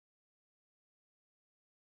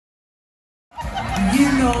You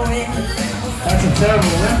know it. That's a terrible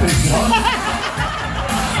Olympic song.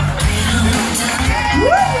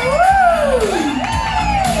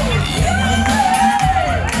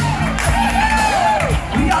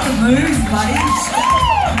 We got the moves, buddy.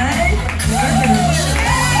 Hey?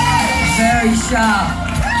 Very sharp.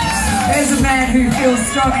 There's a man who feels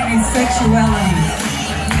strong in his sexuality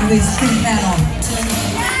with his pink hat on.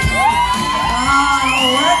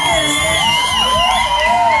 Work it.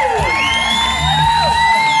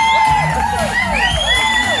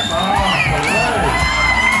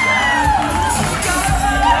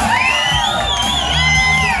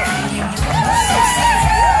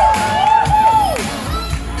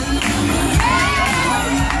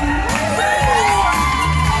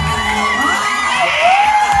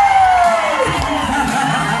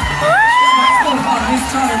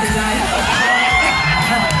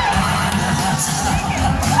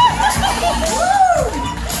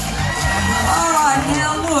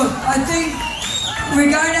 I think we're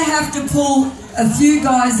going to have to pull a few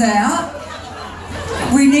guys out.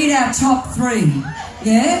 We need our top 3,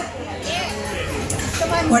 yeah?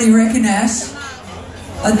 What do you reckon, Ash?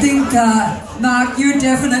 I think, Mark, you're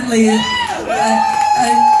definitely a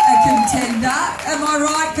contender. Am I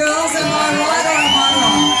right, girls? Am I right or am I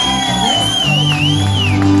wrong?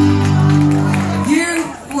 You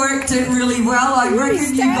worked it really well. I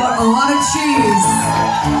reckon you got a lot of cheers.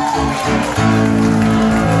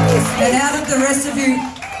 And out of the rest of you,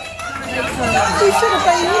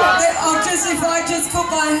 if I just put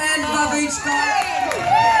my hand above each guy.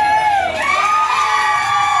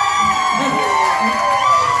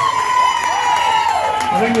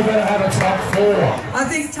 I think we better have a top 4. I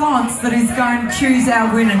think Tons that is going to choose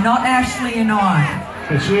our winner, not Ashley and I.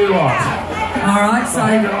 It's you lot. All right, so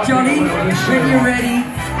Johnny, when you're ready.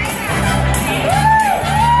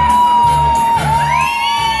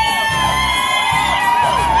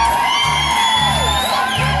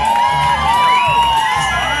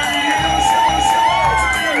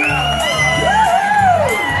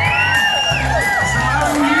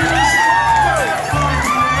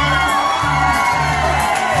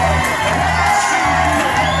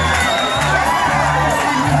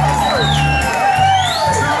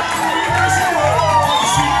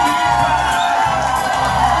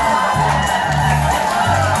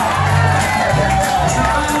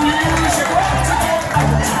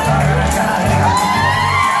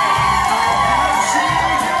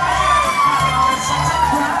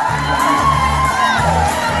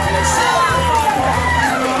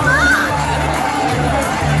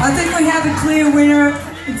 Clear winner.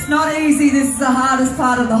 It's not easy. This is the hardest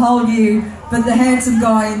part of the whole year. But the handsome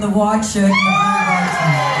guy in the white shirt and the blue white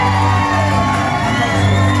shirt.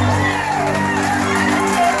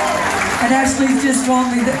 And Ashley's just told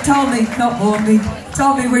me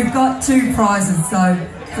we've got 2 prizes, so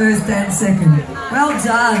first and second. Well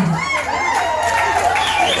done.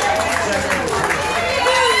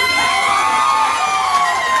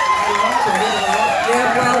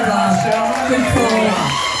 Yeah, well done. Good call.